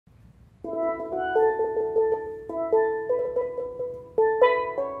I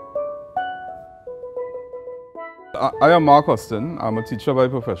am Mark Hosten. I'm a teacher by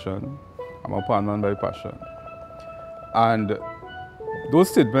profession. I'm a pawnman by passion. And those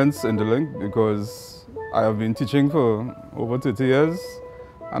statements interlink because I have been teaching for over 30 years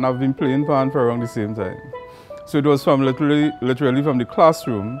and I've been playing pan for around the same time. So it was from literally from the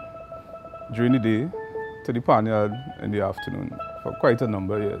classroom during the day to the pan yard in the afternoon for quite a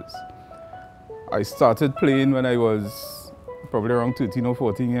number of years. I started playing when I was probably around 13 or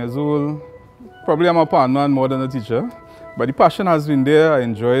 14 years old. Probably I'm a pawnman more than a teacher, but the passion has been there. I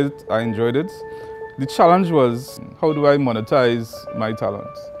enjoyed it. The challenge was, how do I monetize my talent?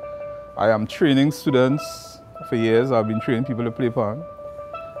 I am training students for years. I've been training people to play pan.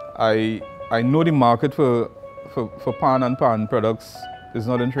 I know the market for pan and pan products is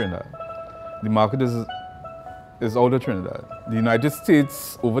not in Trinidad. The market is out of Trinidad. The United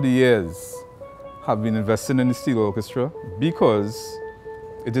States over the years have been investing in the steel orchestra because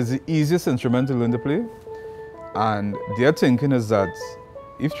it is the easiest instrument to learn to play, and their thinking is that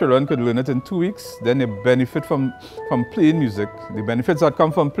if children could learn it in 2 weeks, then they benefit from playing music. The benefits that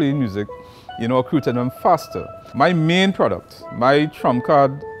come from playing music, accrue to them faster. My main product, my trump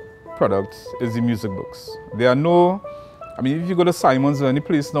card product, is the music books. There are no, if you go to Simon's or any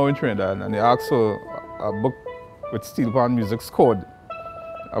place now in Trinidad and they ask for a book with steel pan music scored,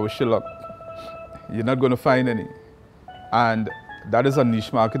 I wish you luck. You're not going to find any. And that is a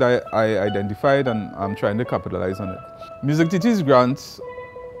niche market I identified, and I'm trying to capitalize on it. MusicTT's grants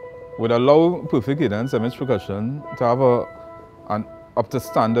would allow Perfect Cadence, MH Percussion, to have an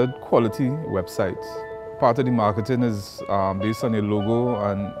up-to-standard quality website. Part of the marketing is based on your logo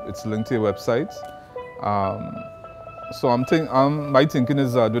and it's linked to your website. So my thinking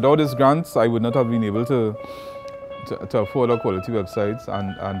is that without these grants, I would not have been able to afford a quality website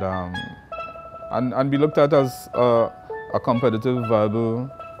and be looked at as a competitive, viable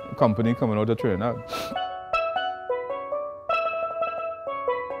company coming out of Trinidad.